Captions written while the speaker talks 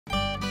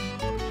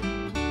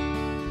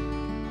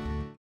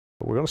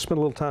We're going to spend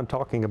a little time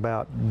talking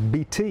about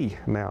BT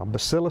now,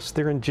 Bacillus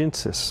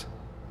Thuringiensis.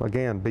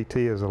 Again,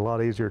 BT is a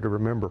lot easier to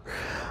remember.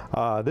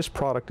 This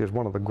product is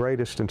one of the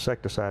greatest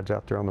insecticides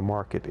out there on the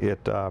market.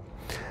 It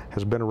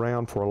has been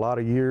around for a lot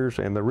of years,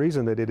 and the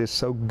reason that it is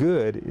so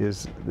good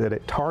is that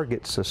it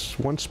targets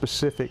one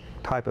specific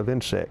type of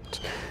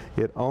insect.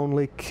 It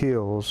only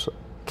kills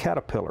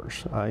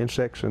caterpillars,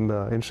 insects in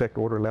the insect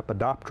order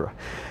Lepidoptera.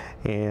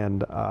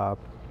 And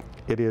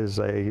it is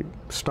a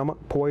stomach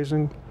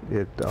poison.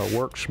 It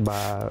works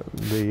by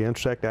the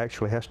insect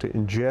actually has to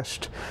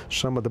ingest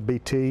some of the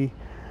BT,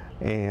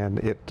 and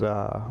it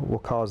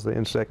will cause the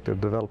insect to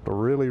develop a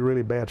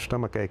really bad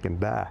stomach ache and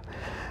die.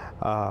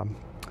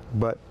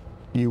 But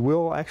you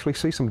will actually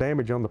see some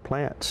damage on the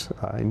plants,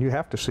 and you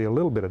have to see a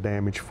little bit of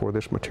damage for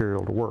this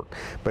material to work.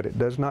 But it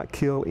does not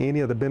kill any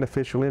of the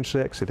beneficial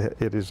insects.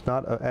 It does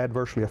not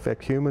adversely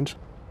affect humans.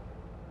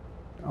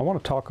 I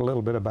want to talk a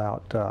little bit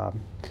about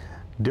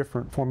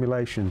different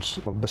formulations.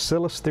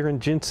 Bacillus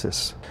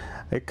Thuringiensis.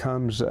 It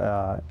comes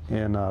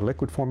in a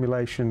liquid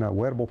formulation, a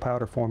wettable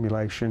powder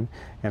formulation,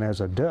 and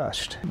as a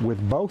dust.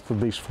 With both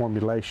of these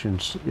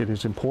formulations, it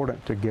is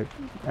important to get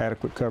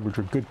adequate coverage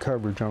or good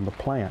coverage on the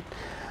plant.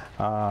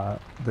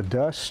 The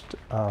dust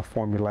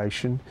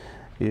formulation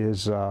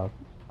is a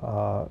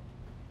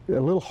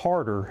little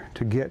harder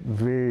to get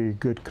very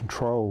good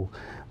control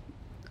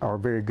or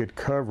very good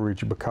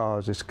coverage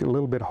because it's a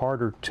little bit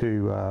harder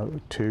to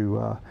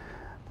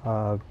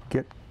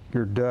get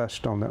your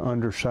dust on the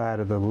underside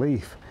of the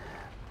leaf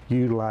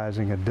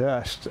utilizing a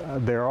dust.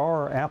 There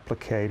are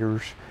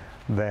applicators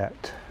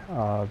that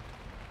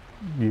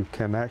you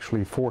can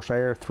actually force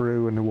air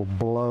through and it will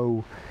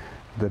blow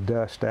the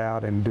dust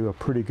out and do a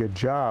pretty good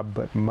job,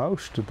 but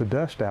most of the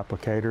dust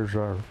applicators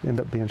end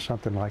up being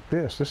something like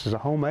this. This is a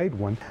homemade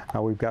one.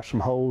 We've got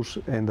some holes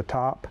in the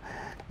top,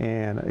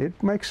 and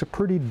it makes a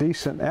pretty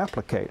decent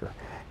applicator.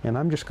 And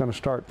I'm just going to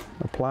start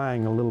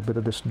applying a little bit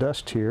of this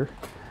dust here.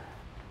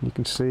 You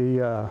can see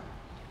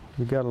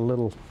we got a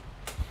little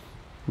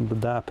of the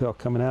dipel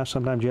coming out.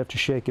 Sometimes you have to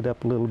shake it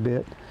up a little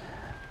bit.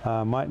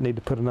 Might need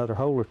to put another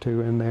hole or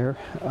two in there.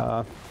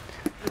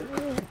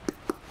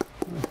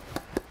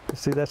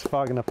 See, that's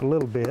fogging up a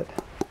little bit,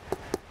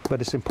 but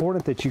it's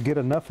important that you get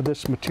enough of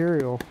this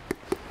material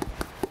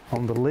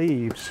on the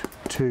leaves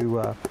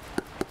to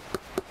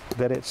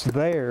that it's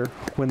there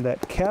when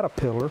that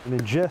caterpillar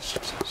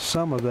ingests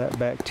some of that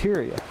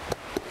bacteria.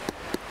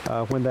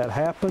 When that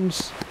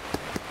happens,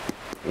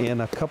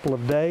 in a couple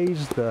of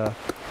days, the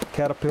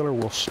caterpillar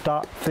will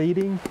stop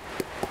feeding,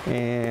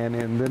 and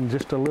then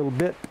just a little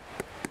bit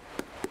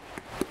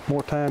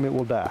more time it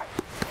will die.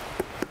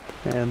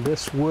 And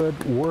this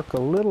would work a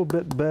little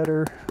bit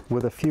better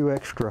with a few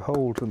extra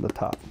holes in the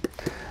top.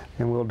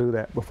 And we'll do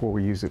that before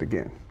we use it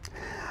again.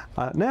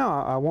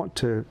 Now I want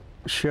to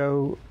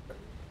show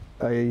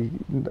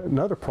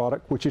another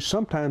product which is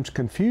sometimes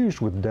confused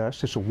with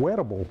dust. It's a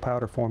wettable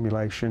powder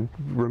formulation.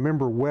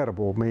 Remember,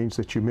 wettable means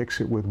that you mix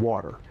it with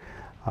water.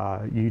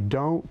 You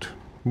don't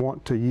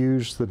want to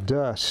use the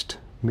dust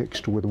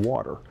mixed with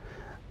water.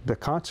 The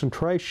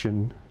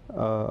concentration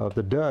of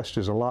the dust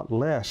is a lot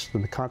less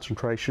than the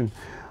concentration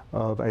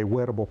of a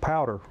wettable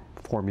powder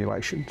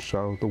formulation.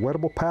 So the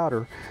wettable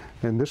powder,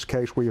 in this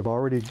case, we have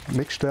already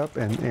mixed up,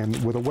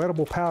 and with a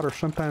wettable powder,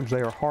 sometimes they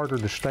are harder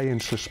to stay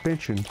in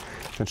suspension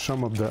than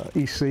some of the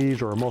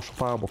ECs or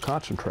emulsifiable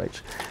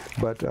concentrates.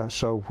 But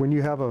so when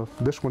you have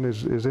this one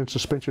is in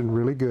suspension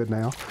really good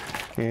now,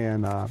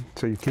 and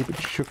so you keep it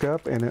shook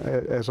up. And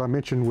as I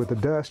mentioned with the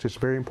dust, it's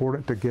very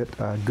important to get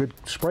good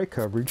spray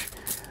coverage.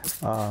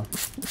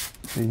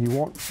 And you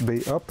want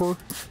the upper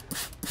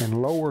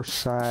and lower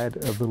side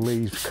of the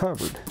leaves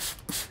covered.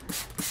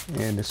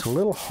 And it's a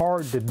little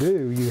hard to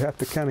do. You have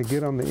to kind of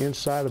get on the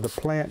inside of the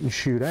plant and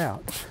shoot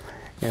out.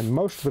 And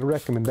most of the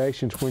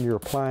recommendations when you're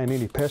applying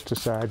any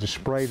pesticides is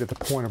spray to the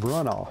point of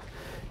runoff.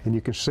 And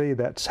you can see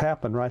that's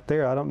happened right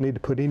there. I don't need to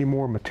put any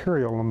more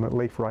material on the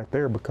leaf right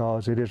there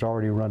because it is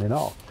already running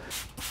off.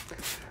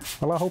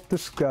 Well, I hope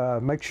this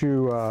makes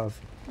you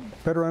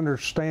better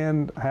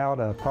understand how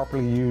to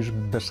properly use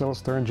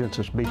Bacillus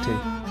Thuringiensis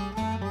BT.